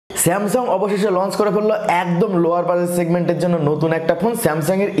Samsung অবশেষে launch করে ফেললো একদম লোয়ার বাজেট সেগমেন্টের জন্য নতুন একটা ফোন,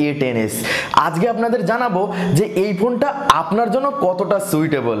 স্যামসাং এর A10s। আজকে আপনাদের জানাবো যে এই ফোনটা আপনার জন্য কতটা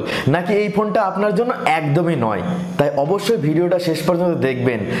সুইটেবল, নাকি এই ফোনটা আপনার জন্য একদমই নয়। তাই অবশ্যই ভিডিওটা শেষ পর্যন্ত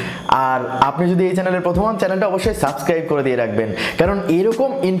দেখবেন। আর আপনি যদি এই চ্যানেলের প্রথম হন, চ্যানেলটা অবশ্যই সাবস্ক্রাইব করে দিয়ে রাখবেন, কারণ এরকম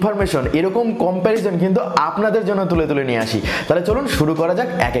ইনফরমেশন, এরকম কম্প্যারিজন কিন্তু আপনাদের জন্য তুলে নিয়ে আসি। তাহলে চলুন শুরু করা যাক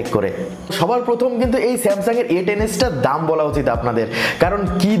এক এক করে। সবার প্রথম কিন্তু এই স্যামসাং এর A10sটার দাম বলা উচিত আপনাদের, কারণ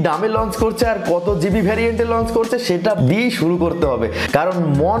কি দামে লঞ্চ করছে আর কত জিবি ভ্যারিয়েন্টে লঞ্চ করছে সেটা দিয়েই শুরু করতে হবে। কারণ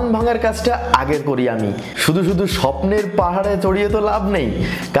মন ভাঙার কাজটা আগের করি আমি, শুধু স্বপ্নের পাহাড়ে চড়িয়ে তো লাভ নেই।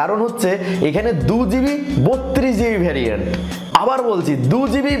 কারণ হচ্ছে এখানে 2GB 32GB ভ্যারিয়েন্ট, আবার বলছি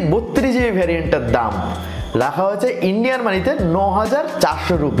 2GB 32GB ভ্যারিয়েন্টের দাম রাখা হয়েছে ইন্ডিয়ান মানিতে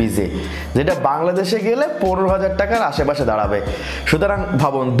 9400 রুপিসে, যেটা বাংলাদেশে গেলে 15,000 টাকার আশেপাশে দাঁড়াবে। সুতরাং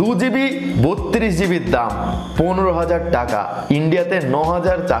ভাবুন 2GB 32GBর দাম 15,000 টাকা, ইন্ডিয়াতে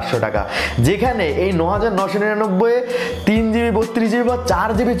 9,400 টাকা। যেখানে এই 9,999 3GB 32GB বা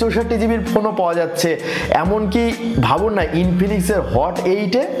 4GB 64GBর ফোনও পাওয়া যাচ্ছে। এমনকি ভাবুন না, ইনফিনিক্সের হট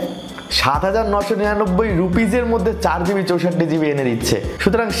 8-এ 7,999 রুপিসের মধ্যে 4GB 64GB এনে দিচ্ছে।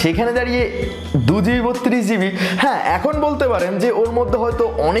 সুতরাং সেখানে দাঁড়িয়ে 2GB 32GB, হ্যাঁ এখন বলতে পারেন যে ওর মধ্যে হয়তো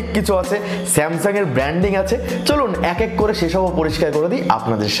অনেক কিছু আছে, স্যামসাং এর ব্র্যান্ডিং আছে। চলুন এক এক করে সেসবও পরিষ্কার করে দিই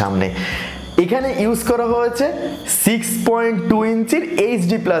আপনাদের সামনে। এখানে ইউজ করা হয়েছে 6.2 ইঞ্চির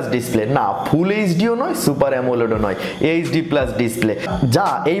HD প্লাস ডিসপ্লে, না ফুল এইচডিও নয়, সুপার অ্যামোলেডও নয়, HD প্লাস ডিসপ্লে, যা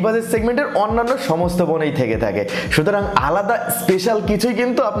এই বাজেট সেগমেন্টের অন্যান্য সমস্ত ফোনেই থেকে থাকে। সুতরাং আলাদা স্পেশাল কিছুই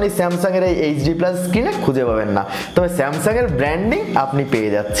কিন্তু আপনি স্যামসাং এর এই HD প্লাস স্ক্রিনে খুঁজে পাবেন না। তবে স্যামসাং এর ব্র্যান্ডিং আপনি পেয়ে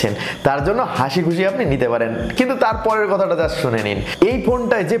যাচ্ছেন, তার জন্য হাসি খুশি আপনি নিতে পারেন। কিন্তু তারপরের কথাটা জাস্ট শুনে নিন। এই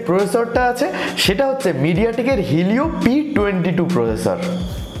ফোনটায় যে প্রসেসরটা আছে সেটা হচ্ছে মিডিয়াটেকের হিলিও P22 প্রসেসর।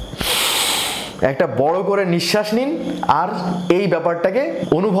 একটা বড় করে নিঃশ্বাস নিন আর এই ব্যাপারটাকে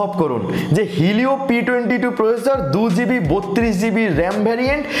অনুভব করুন যে Helio P22 processor 2GB 32GB RAM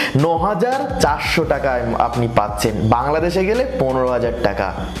variant 9,400 টাকায় আপনি পাচ্ছেন, বাংলাদেশে গেলে 15,000 টাকা।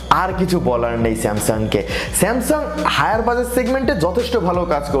 আর কিছু বলার নেই স্যামসাংকে। স্যামসাং হায়ার বাজেট সেগমেন্টে যথেষ্ট ভালো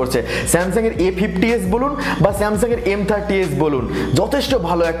কাজ করছে। স্যামসাং এর A50s বলুন বা স্যামসাং এর M30s বলুন, যথেষ্ট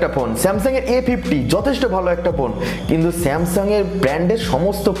ভালো একটা ফোন। স্যামসাং এর A50 যথেষ্ট ভালো একটা ফোন, কিন্তু স্যামসাং এর ব্র্যান্ডের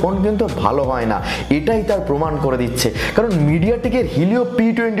সমস্ত ফোন কিন্তু ভালো হয় না, এটাই তার প্রমাণ করে দিচ্ছে। কারণ মিডিয়াটেকের হিলিও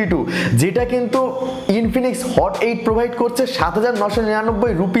P22, যেটা কিন্তু ইনফিনিক্স হট 8 প্রোভাইড করছে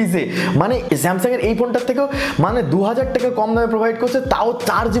 7,999 রুপিসে, মানে স্যামসাং এর এই ফোনটার থেকেও মানে 2,000 টাকা কম দামে প্রোভাইড করছে, তাও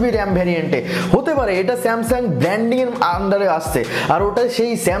 4GB র্যাম ভ্যারিয়েন্টে। হতে পারে এটা স্যামসাং ব্র্যান্ডিং এর আন্ডারে আসছে, আর ওটা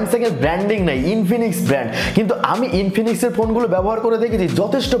সেই স্যামসাং এর ব্র্যান্ডিং নাই, ইনফিনিক্স ব্র্যান্ড। কিন্তু আমি ইনফিনিক্সের ফোনগুলো ব্যবহার করে দেখেছি,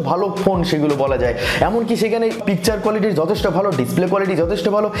 যথেষ্ট ভালো ফোন সেগুলো বলা যায়। এমনকি সেখানে পিকচার কোয়ালিটি যথেষ্ট ভালো, ডিসপ্লে কোয়ালিটি যথেষ্ট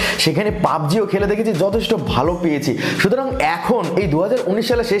ভালো, সেখানে পাবজিও খেলে দেখেছি, যথেষ্ট ভালো পেয়েছি। সুতরাং এখন এই 2019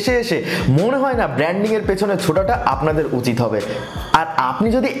 সালে শেষে এসে মনে হয় না ব্র্যান্ডিং এর পেছনে ছোটাটা আপনাদের উচিত হবে। আর আপনি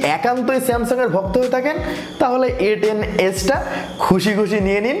যদি একান্তই স্যামসাং এর ভক্ত হয়ে থাকেন, তাহলে A10sটা খুশি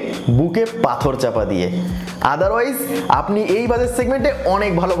নিয়ে নিন বুকে পাথর চাপা দিয়ে। আদারওয়াইজ আপনি এই বাজেট সেগমেন্টে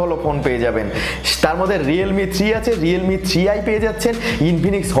অনেক ভালো ফোন পেয়ে যাবেন। তার মধ্যে Realme 3 আছে, Realme 3i পেয়ে যাচ্ছেন,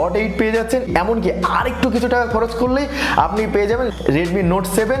 ইনফিনিক্স হট 8 পেয়ে যাচ্ছেন, এমনকি আর একটু কিছু টাকা খরচ করলেই আপনি পেয়ে যাবেন Redmi Note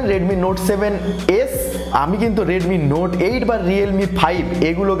 7, Redmi Note 7s। আমি কিন্তু Redmi Note 8 বা Realme 5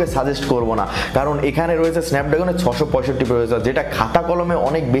 এগুলোকে সাজেস্ট করব না, কারণ এখানে রয়েছে স্ন্যাপড্রাগনের 665 প্রসেসর, যেটা খাতা কলমে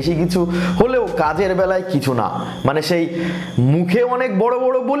অনেক বেশি কিছু হলেও কাজের বেলায় কিছু না। মানে সেই মুখে অনেক বড়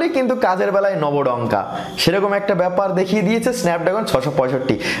বলি, কিন্তু কাজের বেলায় নবডঙ্কা, সেরকম একটা ব্যাপার দেখিয়ে দিয়েছে স্ন্যাপড্রাগন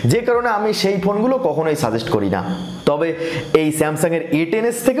 665, যে কারণে আমি সেই ফোনগুলো কখনোই সাজেস্ট করি না। তবে এই স্যামসাং এর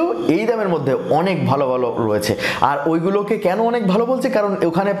A10s থেকেও এই দামের মধ্যে অনেক ভালো রয়েছে। আর ওইগুলোকে কেন অনেক ভালো বলছে, কারণ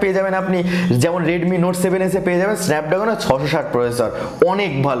ওখানে পেয়ে যাবেন আপনি যেমন Redmi Note 7s এ পেয়ে যাবেন স্ন্যাপড্রাগনের 660 প্রসেসর,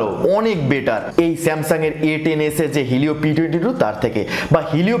 অনেক ভালো, অনেক বেটার এই স্যামসাং এর A10s এর যে হিলিও P22 তার থেকে, বা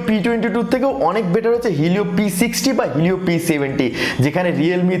হিলিও P22 থেকেও অনেক বেটার হচ্ছে হিলিও P60 বা হিলিও P70, যেখানে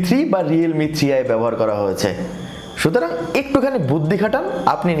Realme 3 বা Realme 3i ব্যবহার করা হয়েছে। সুতরাং একটুখানি বুদ্ধি খাটান,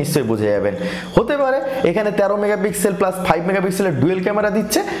 আপনি নিশ্চয়ই বুঝে যাবেন। হতে পারে এখানে 13 মেগাপিক্সেল প্লাস 5 মেগাপিক্সেলের ডুয়েল ক্যামেরা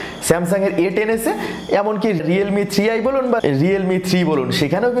দিচ্ছে স্যামসাং এর A10s এ, এমনকি Realme 3i বলুন বা Realme 3 বলুন,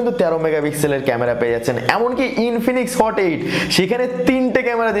 সেখানেও কিন্তু 13 মেগাপিক্সেলের ক্যামেরা পেয়ে যাচ্ছেন। এমনকি ইনফিনিক্স হট 8 সেখানে 3টে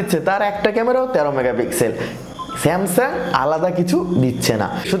ক্যামেরা দিচ্ছে, তার একটা ক্যামেরাও 13 মেগাপিক্সেল। স্যামসাং আলাদা কিছু দিচ্ছে না।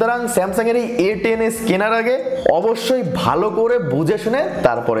 সুতরাং স্যামসাং এর এই A10s কেনার আগে অবশ্যই ভালো করে বুঝে শুনে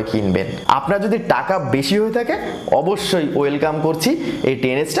তারপরে কিনবেন। আপনার যদি টাকা বেশি হয়ে থাকে, অবশ্যই ওয়েলকাম করছি, এই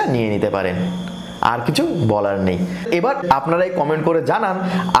A10sটা নিয়ে নিতে পারেন। আর কিছু বলার নেই। এবার আপনারাই কমেন্ট করে জানান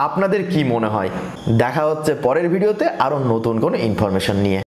আপনাদের কি মনে হয়। দেখা হচ্ছে পরের ভিডিওতে আরো নতুন কোনো ইনফরমেশন নিয়ে।